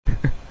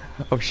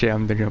Oh shit,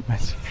 I'm the jump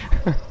master.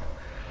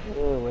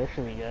 Ooh, where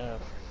should we go?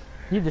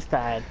 You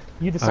decide.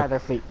 You decide our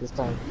fate this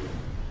time.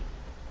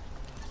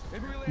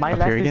 My Up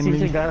last here again, decision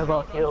maybe? got us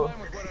all killed.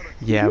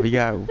 Yeah, we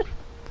got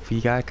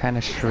kind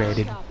of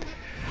shredded.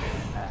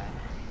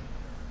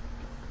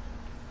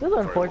 This is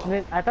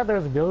unfortunate. I thought there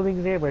was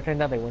buildings there, but it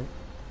turned out they weren't.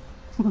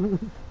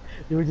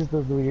 They were just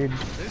those weird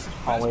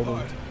hallway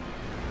things.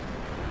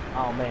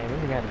 Oh man, this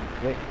thing had to be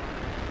quick.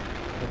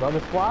 There's other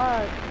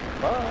squad.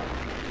 Fuck.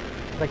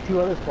 There's like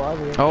 2 other squads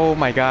here. Oh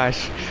my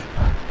gosh.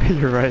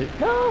 You're right.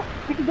 No!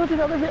 We can go to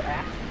the other bit.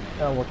 Ah.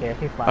 Oh, okay, I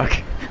can fly.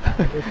 Okay.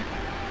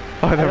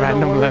 Oh, the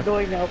random left.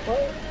 Going now,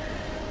 but...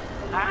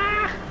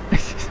 Ah!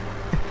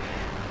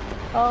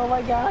 Oh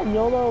my god,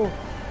 YOLO!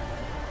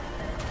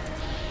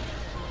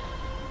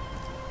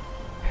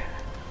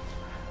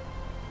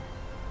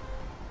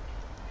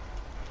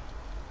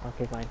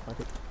 Okay, fine, fuck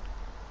it.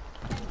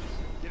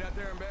 Get out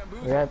there and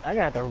bamboo. Yeah, I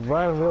gotta have to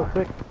run real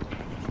quick.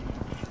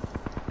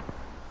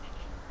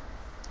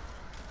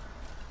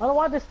 I don't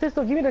want this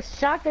pistol, give me the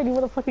shotgun, you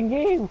motherfucking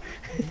game!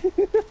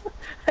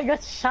 I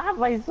got shot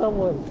by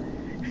someone!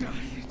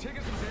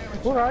 Taking some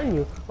damage. Where are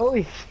you?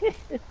 Holy shit!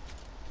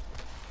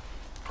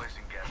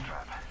 Placing gas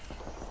trap.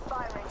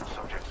 Firing.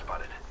 Subject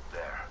spotted.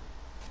 There.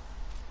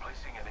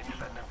 Placing an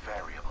independent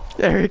variable.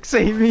 Eric,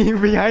 save me!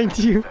 Behind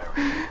you!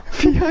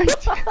 Behind you!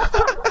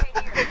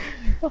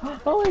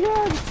 Oh my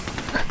god!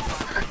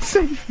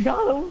 Save!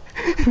 Got him!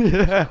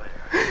 Yeah.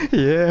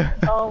 Yeah.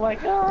 Oh my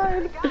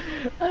god!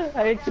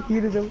 I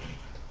executed him.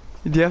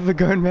 Do you have a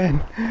gun,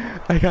 man?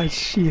 I got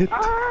shit.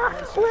 Ah!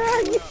 Where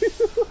are you?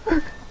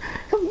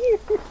 Come here!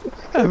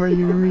 How are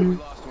you?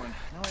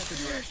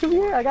 Come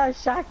here, I got a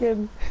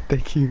shotgun.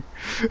 Thank you.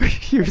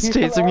 He was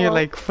chasing me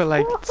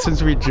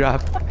since we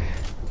dropped.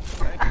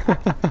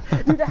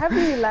 Dude, that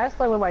happened to me last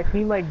time when my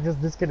team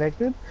just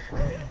disconnected.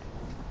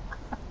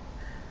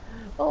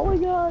 Oh my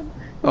god.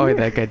 Oh,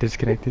 that guy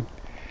disconnected.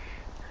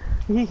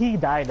 He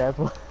died, that's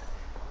why.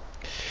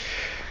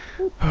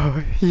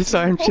 Oh, you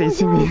saw him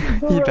chasing me.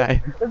 He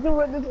died. Let's go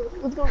run this way.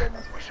 Let's go run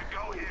this way. We should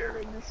go here.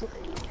 Run this way.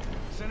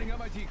 Sending out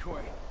my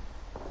decoy.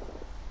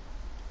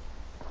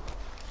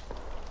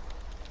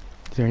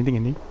 Is there anything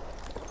in here?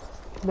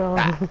 No,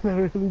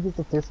 really just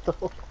a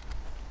pistol.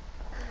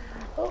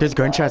 Oh There's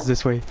god. gunshots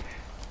this way.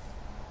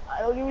 I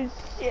don't give a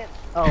shit.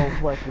 Oh,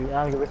 fuck me.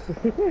 I don't give a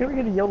We're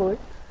gonna YOLO it.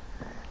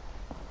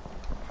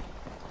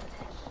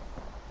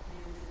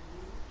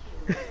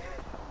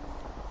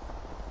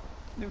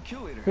 New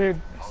kill leader.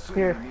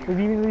 Here.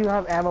 We even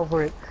have ammo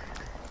for it.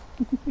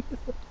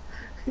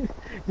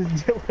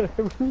 Just do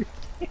whatever we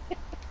can.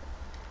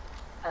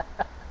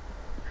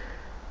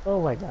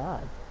 Oh my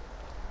god.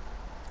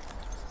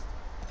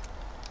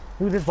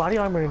 Dude, there's body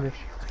armor in this.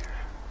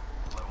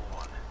 Level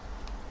 1.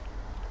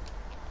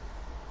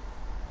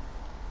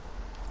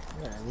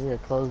 Yeah, I need to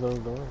close those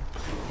doors.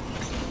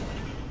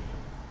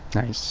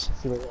 Nice.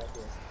 See what we have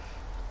here.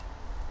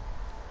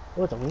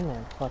 Oh, it's a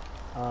wingman. Fuck.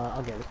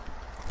 I'll get it.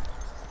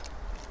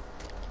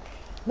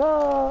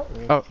 No!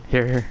 Oh,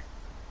 here.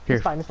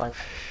 It's fine, it's fine.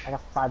 I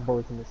got 5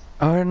 bullets in this.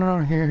 Oh, no,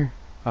 here.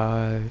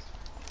 Oh.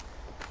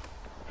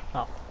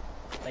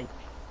 Thank you.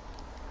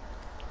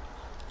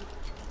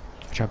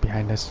 Watch out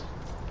behind us.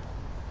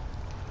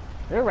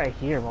 They're right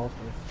here,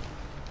 mostly.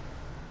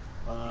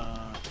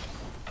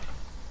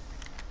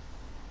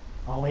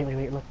 Oh, wait,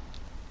 look.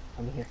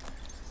 I'm here.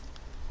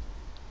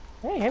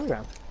 Hey, heavy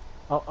round.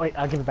 Oh, wait,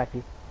 I'll give it back to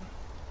you.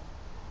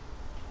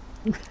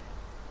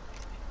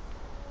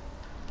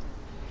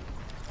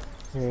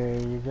 Here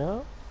you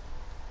go.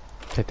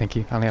 Okay, thank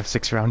you. I only have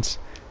 6 rounds.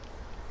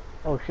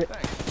 Oh, shit.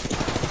 Sending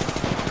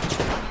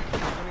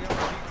out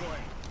my decoy.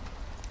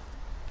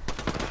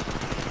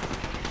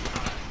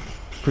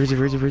 Where is he?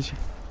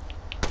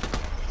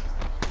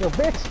 Yo,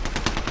 bitch!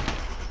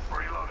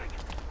 Reloading.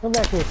 Come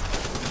back here.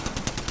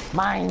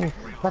 Mine!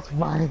 That's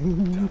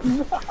mine!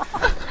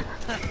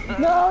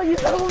 No, you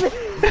son of a bitch!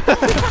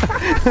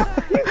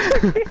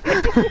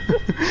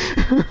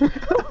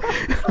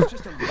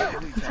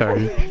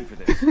 Sorry.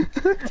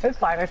 It's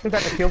fine, I still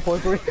got the kill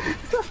point for it.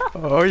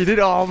 Oh, you did?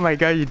 Oh my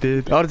god, you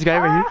did. Oh, this guy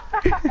right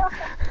here.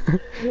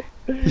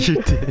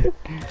 You did.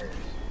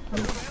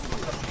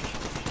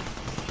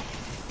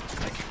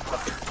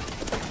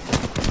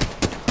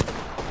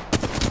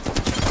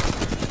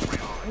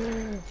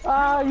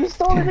 Ah, you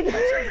stole it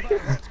again!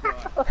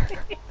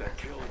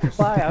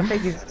 Fine, I'll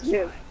take his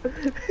shit.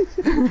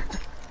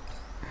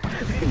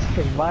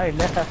 It's mine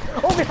now.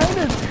 Oh, behind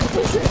us!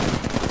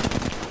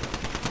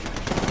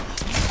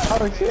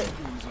 Oh shit!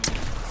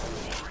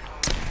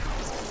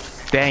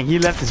 Dang, he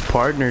left his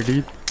partner,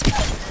 dude.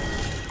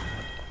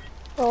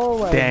 Oh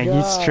my Dang, god.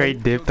 he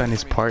straight dipped on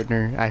his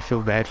partner. I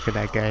feel bad for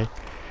that guy.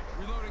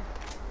 Reloading.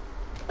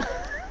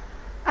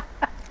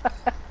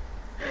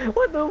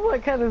 What the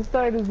fuck kind of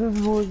start is this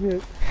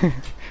bullshit?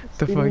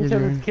 The fuck is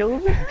your...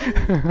 kills?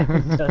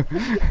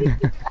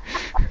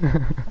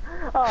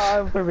 Oh,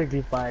 I'm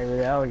perfectly fine with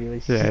it. I don't give a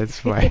shit. Yeah, it's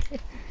fine.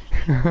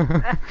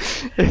 Here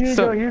you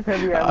go, here's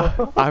heavy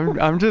ammo.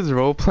 I'm just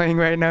role playing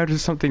right now,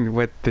 just something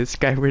what this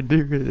guy would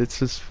do. It's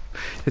just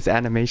his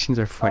animations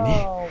are funny.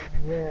 Oh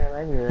man,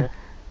 I need it.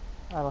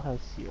 I don't have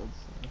shields.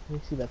 Let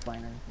me see that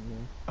fine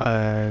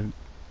iron.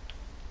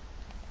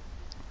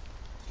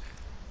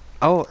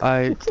 Oh,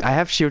 I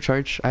have shield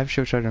charge. I have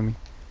shield charge on me.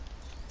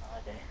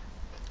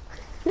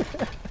 Okay.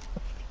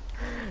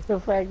 The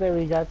fact that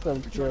we got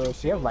some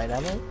kills. Do you have light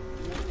ammo?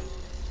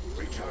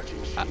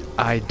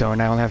 I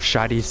don't. I only have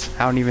shotties.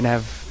 I don't even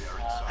have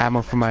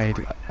ammo for my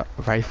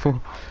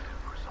rifle.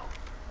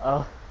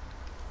 Oh.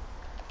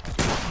 Get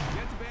the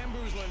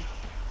bamboozling.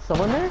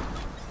 Someone there?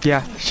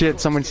 Yeah, shit.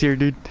 Someone's here,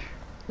 dude.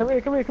 Come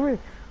here, come here, come here.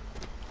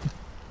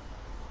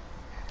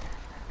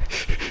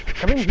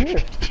 Come in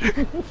here.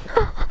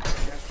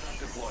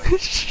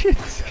 Shit.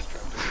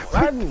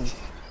 Run!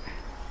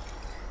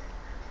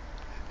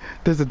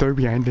 There's a door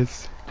behind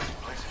us.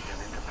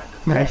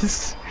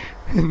 Nice.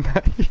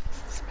 Nice.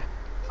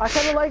 I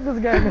kinda like this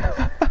guy now.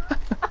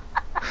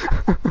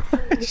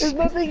 There's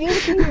nothing in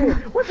here.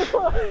 What the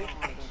fuck?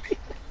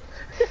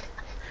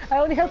 I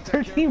only have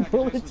 13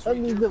 bullets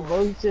on this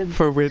devotion.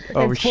 For with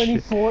oh and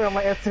 24 shit. on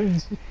my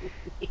SMG.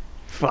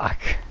 Fuck.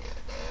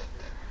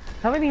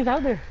 How many is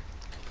out there?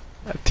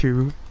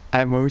 2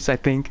 at most, I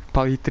think.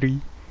 Probably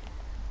 3.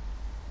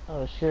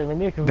 Oh shit,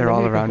 maybe I can. They're maybe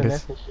all I can around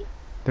finesse us. this shit.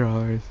 They're all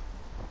ours.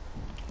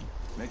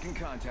 Making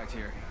contact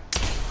here.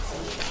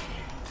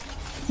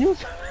 You.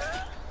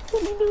 What are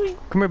you doing?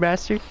 Come here,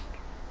 bastard.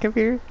 Come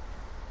here.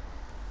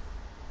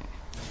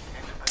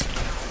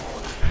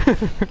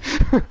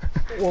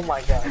 Oh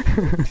my god.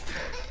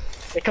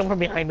 They come from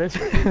behind us.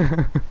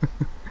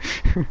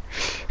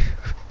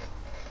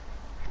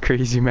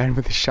 Crazy man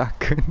with a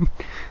shotgun.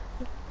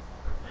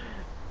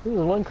 This is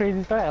one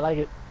crazy start. I like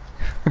it.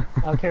 I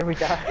don't care if we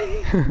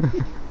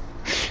die.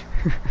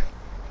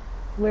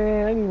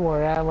 Man, I need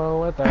more ammo.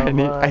 What the fuck?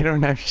 I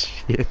don't have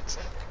shit.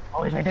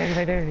 Oh, he's right there. He's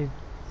right there. He's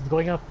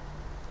going up.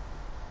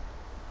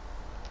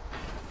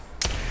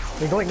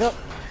 They're going up.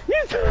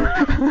 Yes!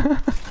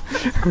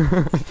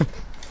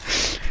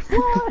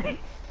 Why?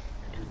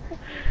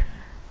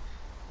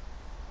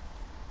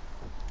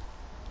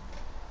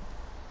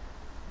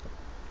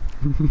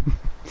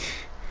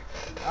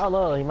 Oh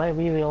no, he might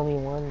be the only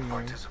one.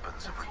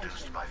 Participants have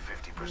reduced by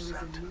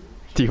 50%.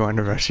 Do you want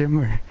to rush him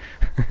or?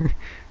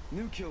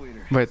 New kill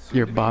leader. But Soon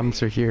your to be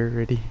bombs me. are here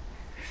already.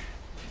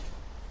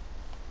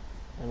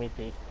 Let me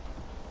see.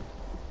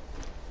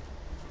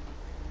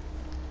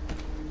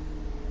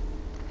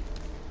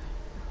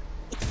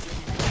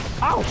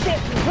 Oh shit!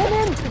 Run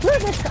in!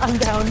 Run in! I'm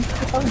down.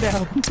 I'm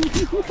down.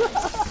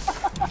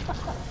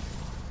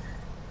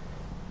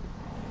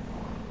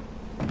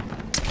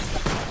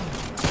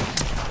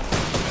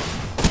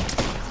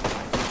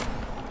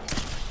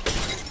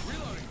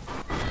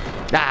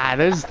 Ah,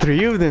 there's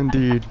 3 of them,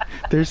 dude.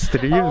 There's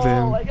 3 of Oh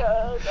them. my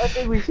god! I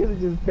think we should have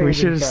just. We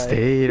should have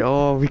stayed.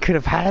 Oh, we could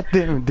have had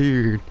them,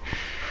 dude.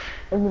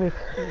 I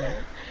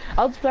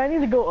was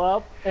planning to go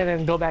up and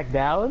then go back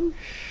down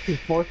to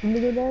force them to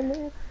go down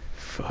there,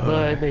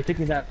 but they took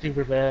me that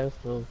super fast.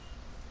 So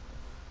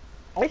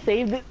I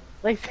saved it.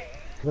 Like,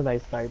 it's a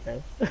nice start,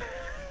 man.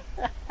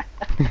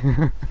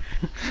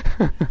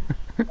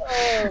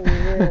 Oh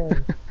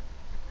man.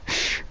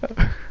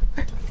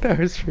 That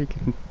was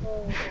freaking.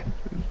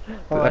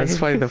 Oh, That's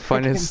probably the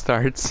funnest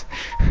starts.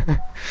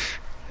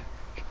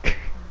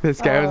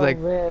 This guy was like,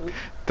 man.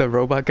 the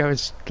robot guy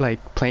was like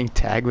playing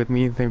tag with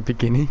me in the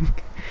beginning.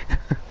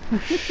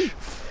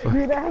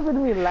 Dude, that happened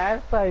to me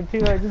last time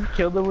too. I just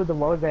killed him with the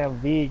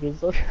Mozambique.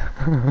 It's so...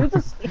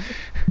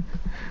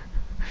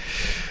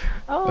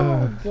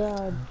 Oh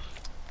god,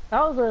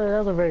 that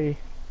was a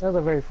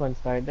very fun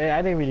start.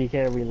 I didn't really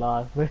care if we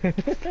lost.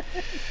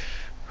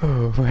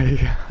 Oh my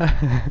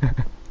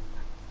god.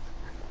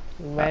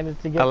 We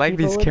managed to get I like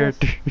people these with us.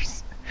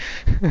 characters.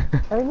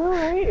 I know,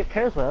 right? It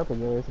cares for up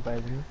and really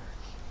surprising.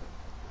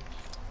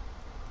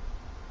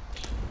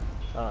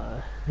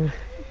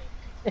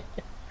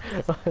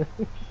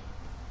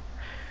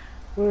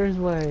 Where's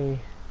my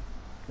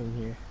thing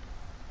here?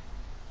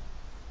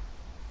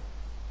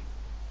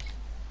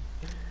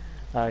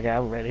 Okay,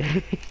 I'm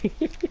ready.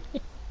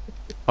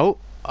 Oh,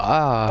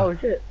 Oh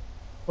shit!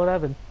 What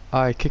happened?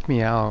 it kicked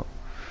me out.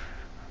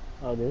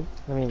 Oh, dude.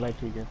 Let me light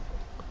you again.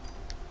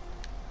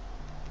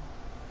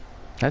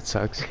 That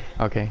sucks.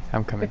 Okay,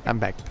 I'm coming. I'm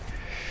back.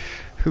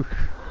 Whew.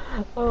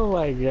 Oh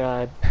my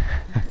god.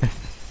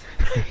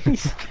 He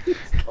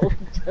stole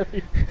each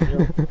other's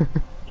kills.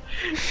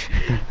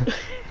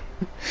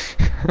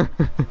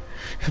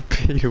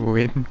 Pay to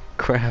win.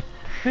 Crap.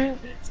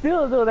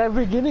 Still though, that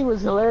beginning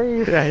was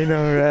hilarious. Yeah, I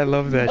know. Right? I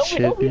love that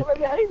shit. Help me, Dude. right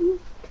behind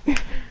you.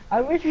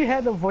 I wish we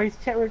had the voice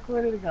chat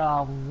recorded.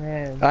 Oh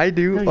man. I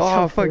do. No, you Oh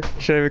don't. fuck.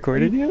 Should I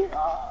record You it? do?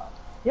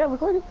 Yeah,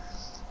 record it.